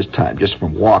flea by this time, just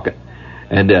from walking.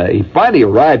 And he finally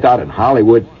arrived out in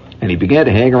Hollywood, and he began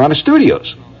to hang around the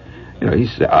studios.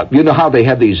 You know how they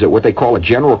have these, what they call a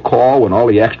general call when all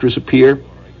the extras appear?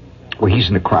 Well, he's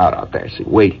in the crowd out there, see,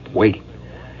 waiting.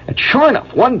 And sure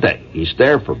enough, one day, he's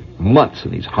there for months,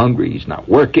 and he's hungry, he's not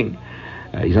working,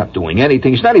 he's not doing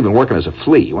anything, he's not even working as a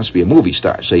flea, he wants to be a movie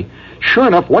star, see? Sure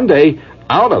enough, one day,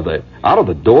 out of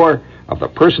the door of the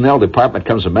personnel department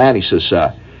comes a man. He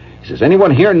says,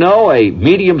 anyone here know a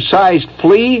medium-sized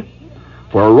flea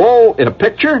for a role in a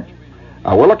picture?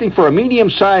 We're looking for a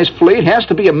medium-sized flea. It has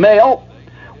to be a male.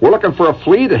 We're looking for a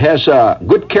flea that has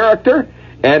good character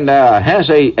and has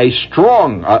a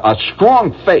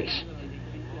strong face.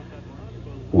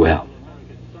 Well,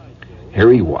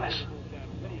 here he was.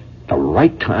 The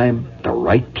right time, the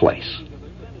right place.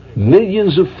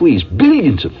 Millions of fleas,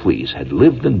 billions of fleas had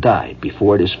lived and died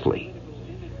before this flea.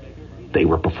 They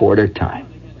were before their time.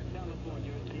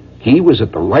 He was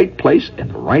at the right place and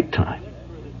the right time.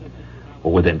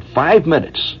 Well, within 5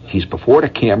 minutes, he's before the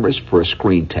cameras for a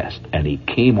screen test, and he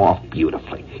came off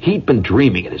beautifully. He'd been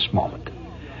dreaming of this moment.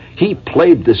 He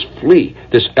played this flea,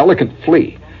 this elegant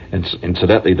flea. And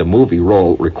incidentally, the movie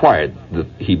role required that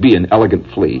he be an elegant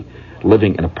flea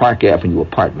living in a Park Avenue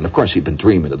apartment. Of course, he'd been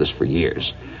dreaming of this for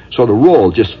years. So the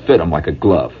role just fit him like a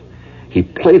glove. He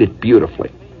played it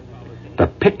beautifully. The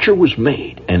picture was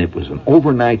made, and it was an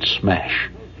overnight smash.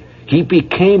 He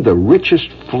became the richest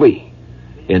flea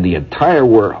in the entire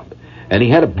world. And he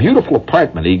had a beautiful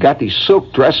apartment. He got these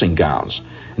silk dressing gowns.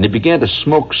 And he began to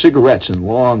smoke cigarettes in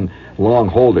long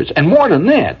holders. And more than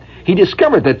that, he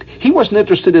discovered that he wasn't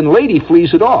interested in lady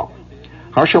fleas at all.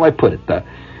 How shall I put it?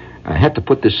 I had to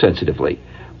put this sensitively.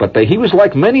 But he was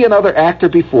like many another actor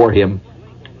before him.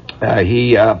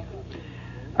 But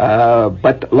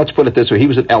let's put it this way. He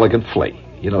was an elegant flea.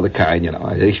 You know, the kind, he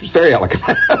was very elegant.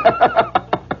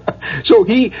 So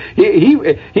he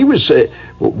was,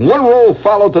 one role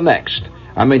followed the next.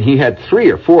 I mean, he had 3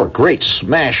 or 4 great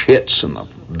smash hits, and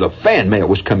the fan mail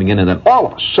was coming in, and then all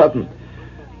of a sudden,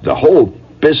 the whole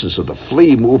business of the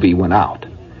flea movie went out,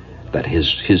 that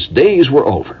his days were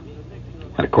over.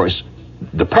 And, of course,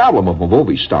 the problem of a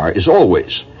movie star is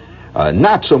always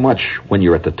not so much when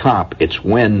you're at the top, it's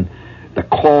when the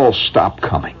calls stop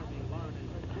coming.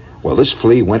 Well, this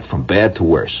flea went from bad to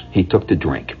worse. He took to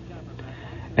drink.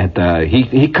 And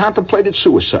he contemplated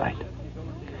suicide.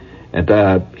 And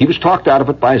he was talked out of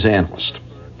it by his analyst.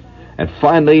 And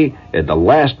finally, in the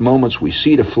last moments we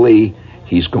see the flea,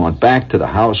 he's gone back to the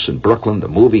house in Brooklyn, the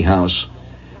movie house.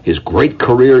 His great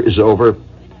career is over.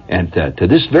 And to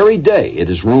this very day, it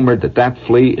is rumored that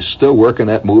flea is still working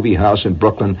that movie house in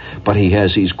Brooklyn, but he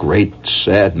has these great,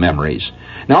 sad memories.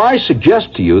 Now, I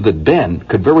suggest to you that Ben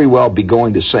could very well be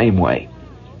going the same way.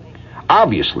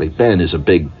 Obviously, Ben is a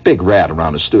big rat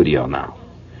around the studio now.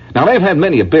 Now, they've had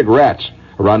many big rats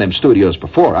around them studios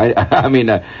before. I mean,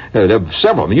 there are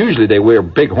several of them. Usually they wear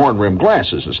big horn-rimmed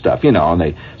glasses and stuff, and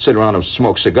they sit around and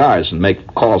smoke cigars and make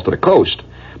calls to the coast.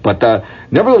 But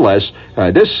nevertheless,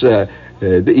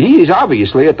 he's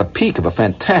obviously at the peak of a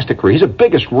fantastic career. He's the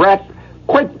biggest rat,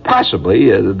 quite possibly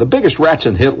the biggest rat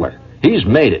since Hitler. He's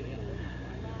made it.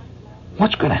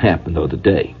 What's going to happen, though, the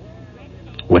day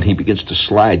when he begins to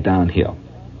slide downhill,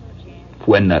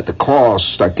 when the calls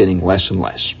start getting less and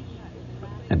less,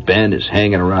 and Ben is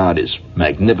hanging around his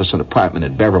magnificent apartment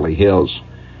in Beverly Hills,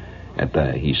 and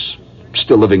he's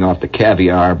still living off the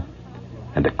caviar,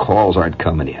 and the calls aren't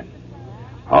coming in?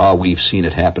 Oh, we've seen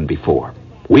it happen before.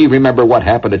 We remember what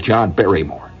happened to John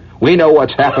Barrymore. We know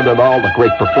what's happened to all the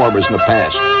great performers in the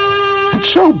past. And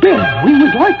so, Ben, we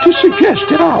would like to suggest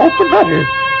in our open letter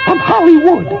from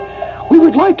Hollywood, we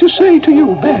would like to say to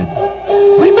you, Ben,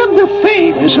 remember,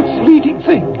 fame is a fleeting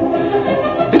thing.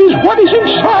 It is what is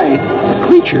inside the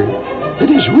creature that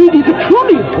is really the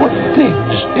truly important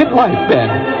things in life, Ben.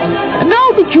 And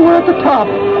now that you are at the top,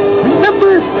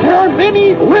 remember there are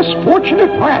many less fortunate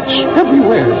rats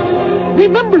everywhere.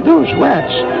 Remember those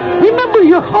rats. Remember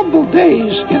your humble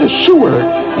days in a sewer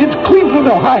in Cleveland,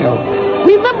 Ohio.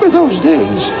 Remember those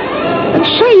days. And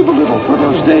save a little for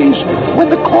those days when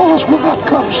the calls will not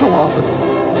come so often.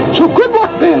 So good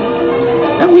luck, Ben.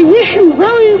 And we wish you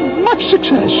very much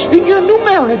success in your new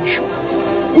marriage.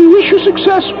 We wish you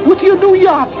success with your new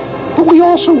yacht. But we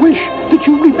also wish that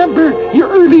you remember your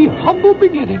early humble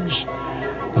beginnings.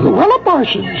 Luella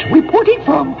Parsons, reporting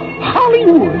from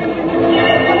Hollywood.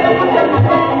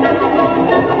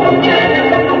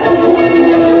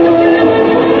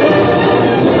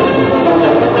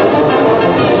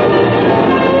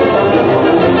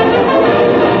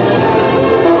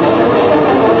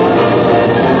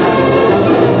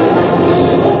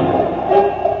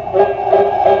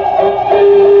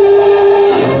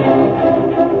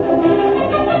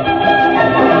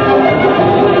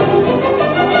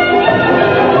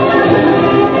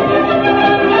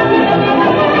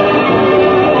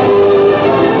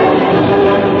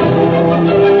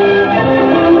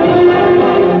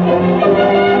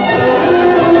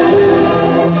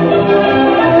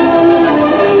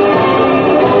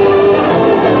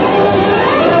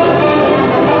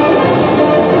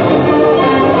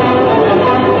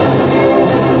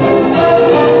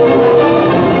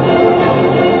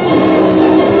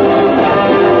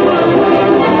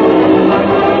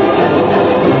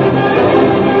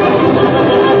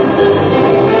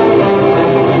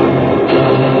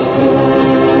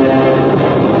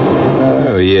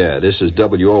 This is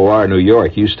WOR New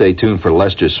York. You stay tuned for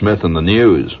Lester Smith and the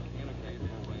news.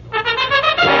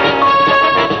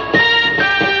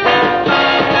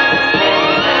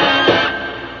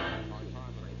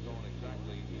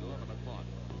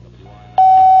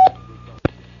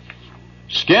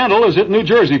 Scandal is hitting New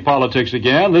Jersey politics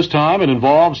again. This time it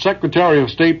involves Secretary of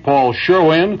State Paul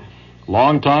Sherwin,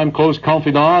 longtime close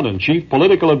confidant and chief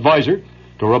political advisor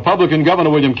to Republican Governor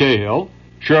William Cahill.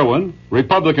 Sherwin,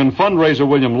 Republican fundraiser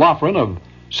William Loughran of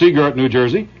Seagirt, New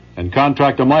Jersey, and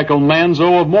contractor Michael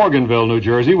Manzo of Morganville, New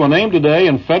Jersey, were named today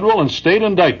in federal and state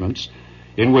indictments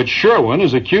in which Sherwin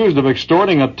is accused of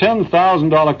extorting a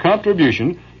 $10,000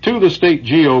 contribution to the state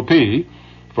GOP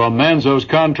from Manzo's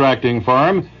contracting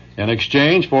firm, in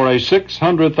exchange for a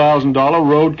 $600,000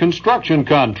 road construction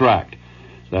contract.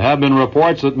 There have been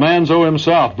reports that Manzo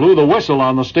himself blew the whistle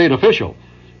on the state official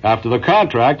after the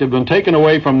contract had been taken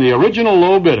away from the original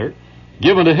low bidder,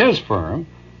 given to his firm,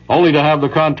 only to have the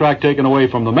contract taken away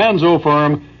from the Manzo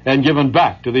firm and given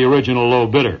back to the original low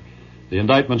bidder. The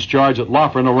indictments charge that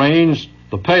Loughran arranged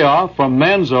the payoff from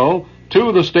Manzo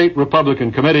to the state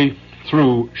Republican committee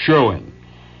through Sherwin.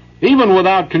 Even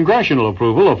without congressional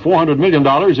approval of $400 million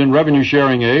in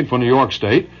revenue-sharing aid for New York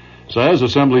State, says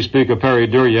Assembly Speaker Perry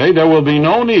Duryea, there will be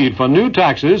no need for new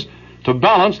taxes to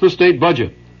balance the state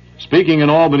budget. Speaking in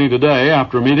Albany today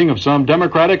after a meeting of some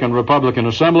Democratic and Republican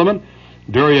assemblymen,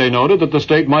 Duryea noted that the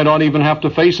state might not even have to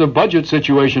face a budget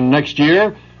situation next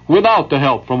year without the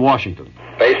help from Washington.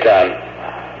 Based on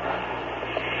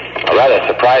a rather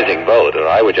surprising vote, or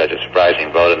I would judge a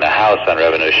surprising vote in the House on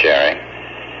revenue sharing,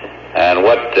 and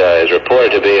what is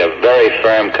reported to be a very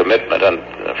firm commitment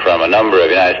from a number of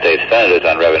United States senators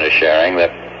on revenue sharing,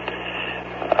 that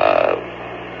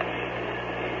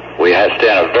we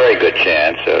stand a very good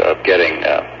chance of getting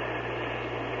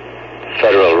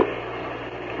federal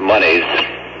monies,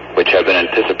 which have been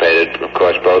anticipated, of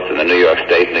course, both in the New York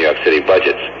State and New York City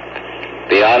budgets.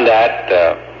 Beyond that,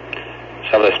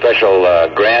 some of the special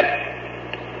grant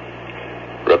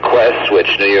requests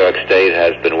which New York State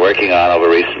has been working on over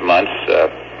recent months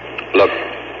look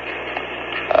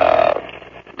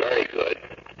very good.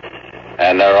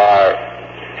 And there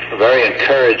are very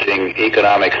encouraging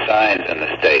economic signs in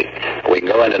the state. We can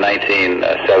go into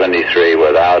 1973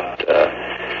 without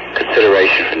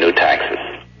consideration for new taxes.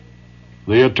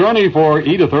 The attorney for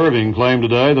Edith Irving claimed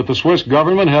today that the Swiss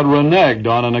government had reneged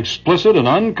on an explicit and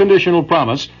unconditional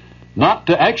promise not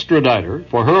to extradite her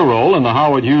for her role in the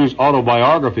Howard Hughes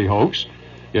autobiography hoax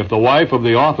if the wife of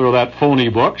the author of that phony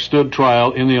book stood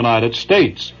trial in the United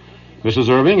States. Mrs.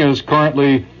 Irving is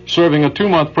currently serving a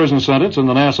 2-month prison sentence in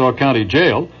the Nassau County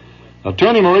Jail.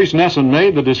 Attorney Maurice Nesson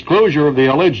made the disclosure of the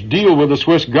alleged deal with the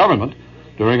Swiss government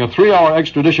during a 3-hour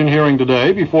extradition hearing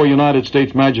today before United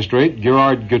States Magistrate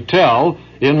Gerard Guttel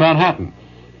in Manhattan.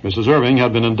 Mrs. Irving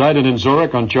had been indicted in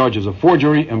Zurich on charges of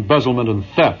forgery, embezzlement, and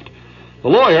theft. The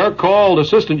lawyer called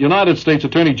Assistant United States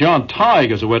Attorney John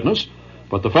Teig as a witness,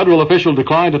 but the federal official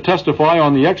declined to testify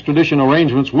on the extradition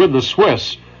arrangements with the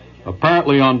Swiss,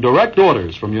 apparently on direct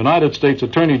orders from United States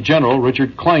Attorney General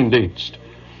Richard Kleindienst.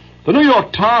 The New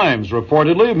York Times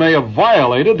reportedly may have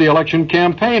violated the Election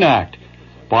Campaign Act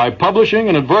by publishing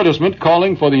an advertisement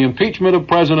calling for the impeachment of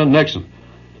President Nixon.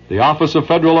 The Office of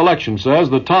Federal Elections says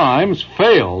the Times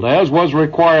failed, as was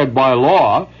required by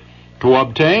law, to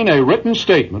obtain a written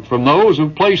statement from those who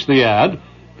placed the ad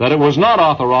that it was not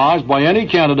authorized by any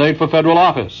candidate for federal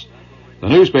office. The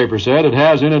newspaper said it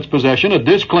has in its possession a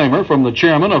disclaimer from the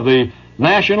chairman of the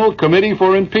National Committee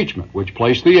for Impeachment, which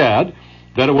placed the ad,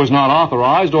 that it was not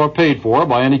authorized or paid for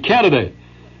by any candidate.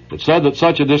 It said that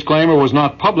such a disclaimer was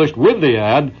not published with the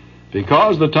ad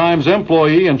because the Times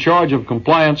employee in charge of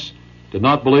compliance did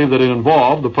not believe that it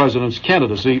involved the president's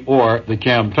candidacy or the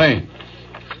campaign.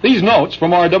 These notes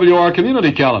from our WR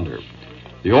Community Calendar.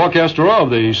 The orchestra of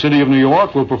the City of New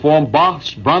York will perform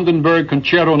Bach's Brandenburg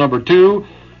Concerto No. 2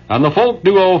 and the folk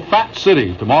duo Fat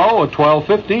City tomorrow at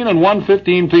 12:15 and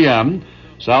 1:15 p.m.,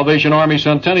 Salvation Army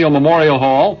Centennial Memorial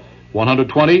Hall,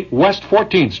 120 West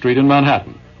 14th Street in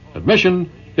Manhattan.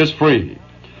 Admission is free.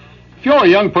 If you're a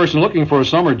young person looking for a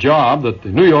summer job that the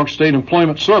New York State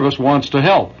Employment Service wants to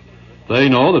help, they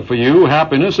know that for you,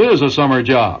 happiness is a summer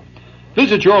job.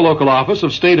 Visit your local office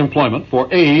of state employment for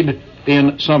aid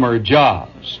in summer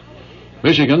jobs.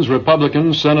 Michigan's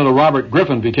Republican Senator Robert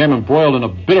Griffin became embroiled in a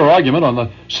bitter argument on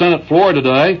the Senate floor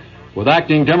today with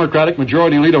acting Democratic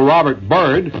Majority Leader Robert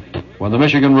Byrd when the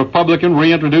Michigan Republican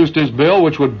reintroduced his bill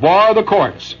which would bar the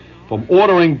courts from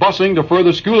ordering busing to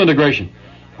further school integration.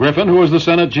 Griffin, who is the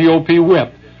Senate GOP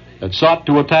whip, had sought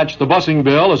to attach the busing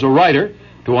bill as a rider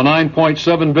to a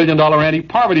 $9.7 billion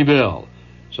anti-poverty bill.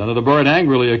 Senator Byrd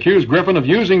angrily accused Griffin of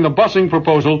using the busing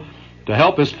proposal to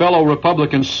help his fellow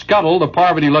Republicans scuttle the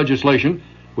poverty legislation,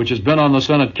 which has been on the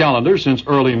Senate calendar since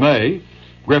early May.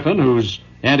 Griffin, whose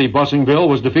anti-busing bill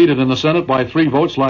was defeated in the Senate by 3 votes last